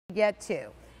get to.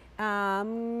 What are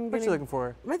you looking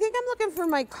for? I think I'm looking for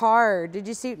my card. Did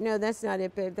you see? No, that's not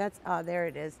it, babe. That's, oh, there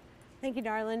it is. Thank you,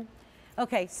 darling.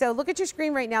 Okay, so look at your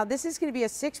screen right now. This is going to be a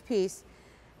 6-piece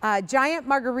giant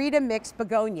Margarita mix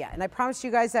begonia. And I promised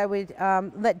you guys I would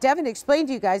let Devin explain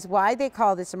to you guys why they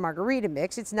call this a Margarita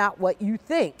mix. It's not what you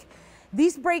think.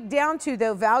 These break down to,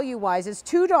 though, value-wise, is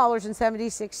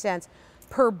 $2.76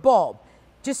 per bulb.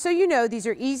 Just so you know, these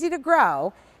are easy to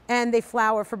grow, and they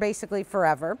flower for basically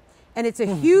forever. And it's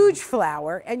a huge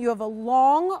flower, and you have a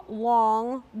long,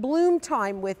 long bloom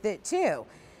time with it, too.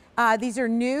 These are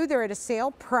new. They're at a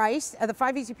sale price. The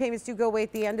 5 easy payments do go away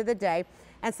at the end of the day.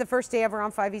 And it's the first day ever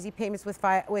on 5 easy payments with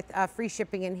free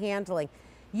shipping and handling.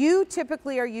 You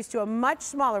typically are used to a much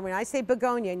smaller, when I say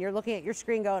begonia, and you're looking at your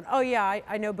screen going, oh, yeah,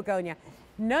 I know begonia.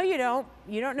 No, you don't.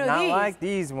 You don't know these. Not like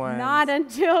these ones. Not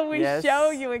until we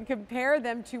show you and compare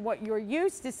them to what you're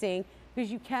used to seeing,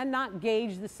 because you cannot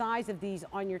gauge the size of these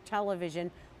on your television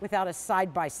without a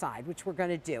side-by-side, which we're going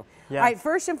to do. Yes. All right,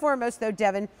 first and foremost, though,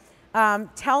 Devin,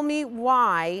 tell me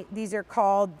why these are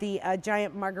called the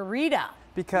giant Margarita.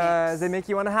 Because they make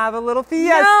you want to have a little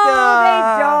fiesta. No,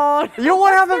 they don't. You don't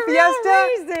want to have a Real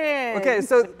fiesta? Okay,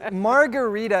 so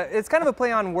Margarita, it's kind of a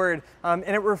play on word, and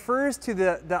it refers to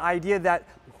the idea that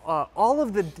all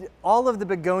of the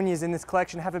begonias in this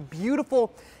collection have a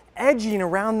beautiful edging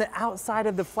around the outside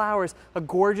of the flowers, a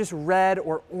gorgeous red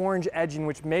or orange edging,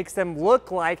 which makes them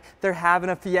look like they're having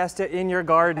a fiesta in your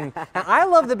garden. And I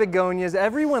love the begonias.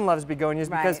 Everyone loves begonias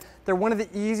because they're one of the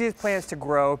easiest plants to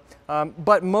grow.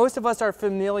 But most of us are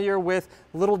familiar with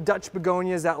little Dutch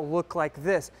begonias that look like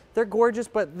this. They're gorgeous,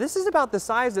 but this is about the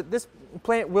size that this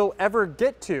plant will ever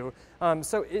get to.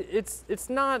 So it's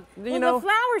not, you know. The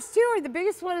flowers too are, the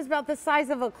biggest one is about the size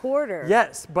of a quarter.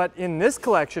 Yes, but in this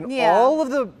collection, all of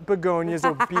the begonias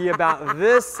will be about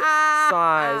this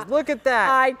size. Look at that.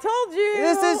 I told you.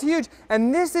 This is huge.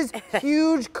 And this is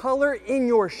huge color in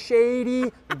your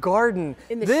shady garden.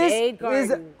 In the shade garden.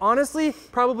 This is honestly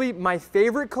probably my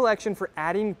favorite collection for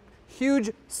adding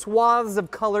huge swaths of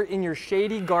color in your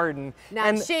shady garden. Now,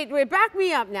 and shade, wait, back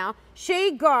me up now.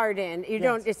 Shade garden, you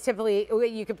don't, it's typically,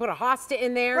 you can put a hosta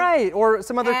in there. Right, or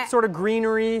some other sort of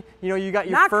greenery. You know, you got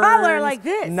your ferns. Not color like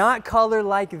this. Not color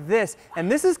like this.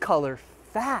 And this is color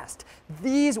fast.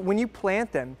 These, when you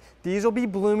plant them, these will be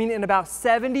blooming in about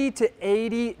 70 to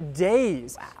 80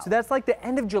 days. Wow. So that's like the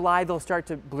end of July, they'll start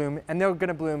to bloom, and they're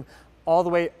gonna bloom all the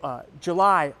way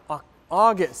July,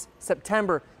 August,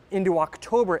 September, into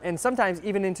October, and sometimes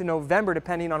even into November,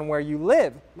 depending on where you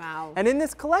live. Wow. And in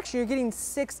this collection, you're getting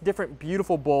 6 different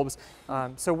beautiful bulbs.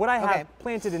 So what I have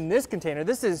planted in this container,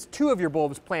 this is 2 of your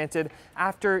bulbs planted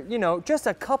after, you know, just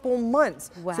a couple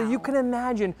months. Wow. So you can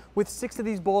imagine with 6 of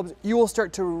these bulbs, you will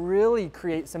start to really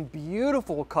create some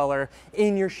beautiful color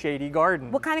in your shady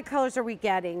garden. What kind of colors are we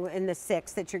getting in the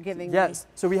 6 that you're giving me? Yes,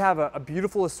 so we have a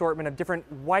beautiful assortment of different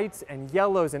whites and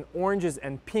yellows and oranges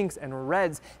and pinks and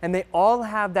reds, and they all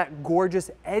have that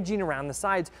gorgeous edging around the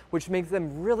sides, which makes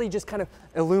them really just kind of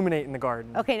illuminate in the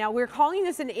garden. Okay, now we're calling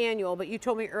this an annual, but you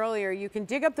told me earlier you can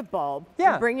dig up the bulb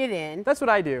and bring it in. That's what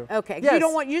I do. Okay, yes. You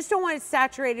just don't want it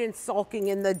saturated and sulking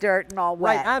in the dirt and all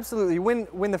wet. Right, absolutely.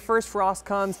 When the first frost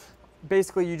comes,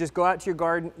 basically you just go out to your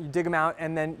garden, you dig them out,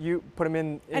 and then you put them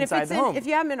inside the home. If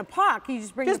you have them in a pot, you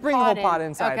just bring the whole pot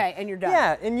inside. Okay, and you're done.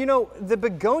 Yeah, and you know, the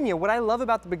begonia, what I love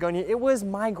about the begonia, it was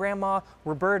my grandma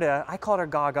Roberta, I called her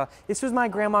Gaga. This was my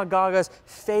grandma Gaga's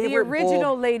favorite bulb. The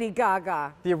original Lady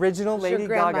Gaga. The original Lady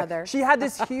Gaga. She had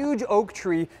this huge oak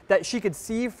tree that she could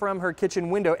see from her kitchen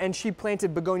window, and she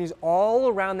planted begonias all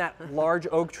around that large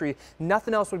oak tree.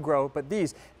 Nothing else would grow but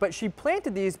these. But she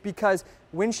planted these because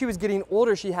when she was getting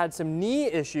older, she had some knee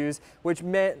issues, which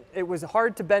meant it was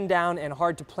hard to bend down and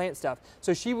hard to plant stuff.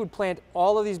 So she would plant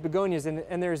all of these begonias,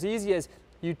 and they're as easy as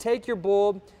you take your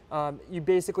bulb, you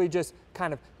basically just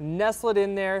kind of nestle it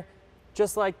in there,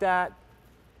 just like that.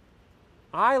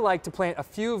 I like to plant a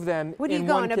few of them in one container. What are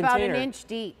you going, about an inch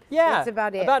deep? Yeah, that's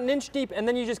about it. About an inch deep, and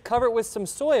then you just cover it with some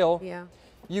soil. Yeah.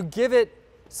 You give it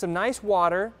some nice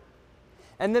water,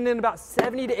 and then in about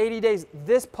 70 to 80 days,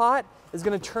 this pot is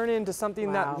going to turn into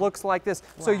something that looks like this.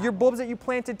 So your bulbs that you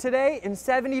planted today, in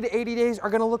 70 to 80 days, are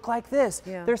going to look like this.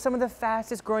 Yeah. They're some of the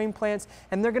fastest growing plants,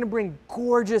 and they're going to bring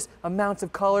gorgeous amounts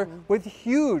of color with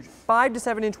huge 5 to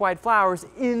 7 inch wide flowers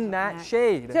in that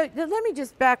shade. So let me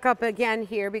just back up again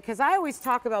here, because I always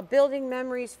talk about building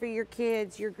memories for your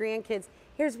kids, your grandkids.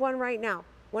 Here's one right now.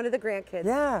 One of the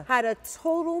grandkids had a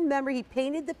total memory. He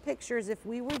painted the pictures, if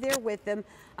we were there with him,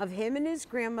 of him and his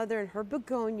grandmother and her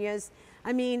begonias.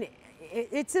 I mean,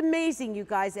 it's amazing, you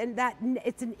guys, and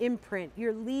it's an imprint.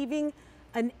 You're leaving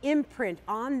an imprint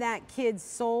on that kid's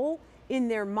soul in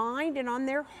their mind and on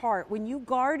their heart. When you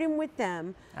garden with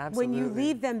them, when you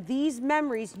leave them these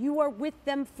memories, you are with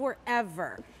them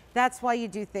forever. That's why you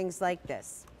do things like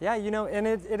this. Yeah, you know, and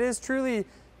it is truly,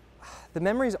 the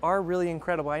memories are really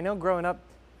incredible. I know growing up,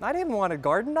 I didn't want to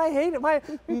garden. I hate it. My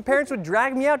parents would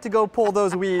drag me out to go pull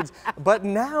those weeds. But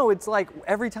now it's like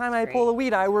every time I pull a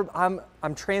weed, I'm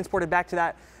transported back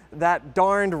to that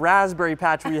darned raspberry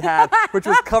patch we had, which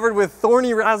was covered with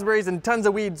thorny raspberries and tons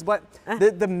of weeds. But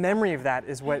the memory of that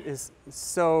is what is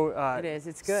so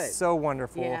it's good. So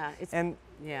wonderful.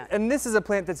 Yeah, and this is a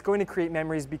plant that's going to create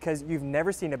memories because you've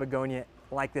never seen a begonia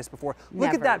like this before.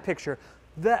 Look at that picture.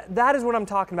 That is what I'm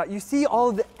talking about. You see all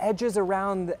of the edges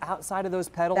around the outside of those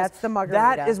petals? That's the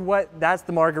Margarita. That's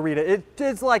the Margarita.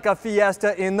 It's like a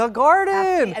fiesta in the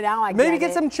garden. Now I Maybe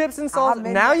get some chips and salt.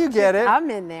 Now you get it.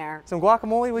 I'm in there. Some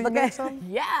guacamole, will you make some?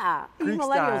 Yeah. Greek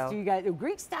millennials, style. do you guys do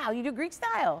Greek style? You do Greek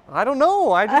style? I don't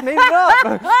know. I just made it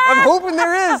up. I'm hoping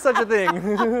there is such a thing.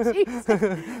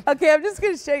 Okay, I'm just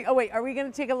going to show you. Oh, wait. Are we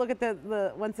going to take a look at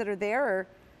the ones that are there? Or?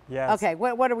 Yes. Okay,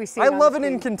 what are we seeing? I love it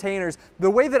in containers. The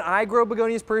way that I grow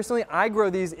begonias personally, I grow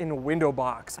these in a window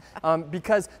box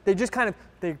because they just kind of,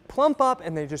 they plump up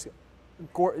and they just,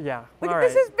 yeah. Look,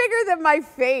 this is bigger than my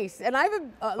face, and I have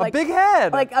a big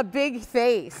head. Like a big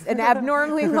face, an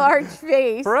abnormally large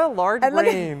face. For a large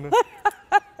brain.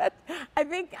 I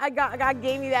think God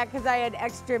gave me that because I had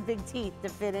extra big teeth to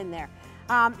fit in there.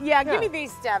 Yeah, give me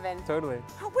these, Devin. Totally.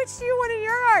 Which do you want in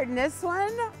your garden? This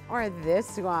one or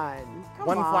this one? Come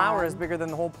on. One flower is bigger than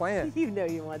the whole plant. You know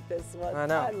you want this one. I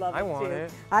know. I love it. I want too.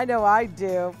 it. I know I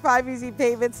do. 5 easy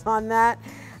payments on that.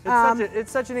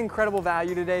 It's such an incredible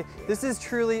value today. This is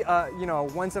truly a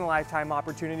once-in-a-lifetime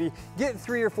opportunity. Get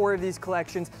 3 or 4 of these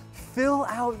collections. Fill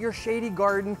out your shady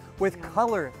garden with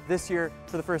color this year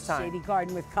for the first time. Shady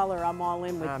garden with color. I'm all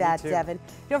in with that, Devin.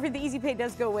 Don't forget the Easy Pay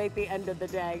does go away at the end of the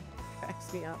day.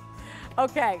 Cracks me up.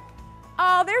 Okay.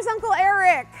 Oh, there's Uncle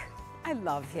Eric. I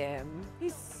love him.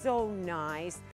 He's so nice.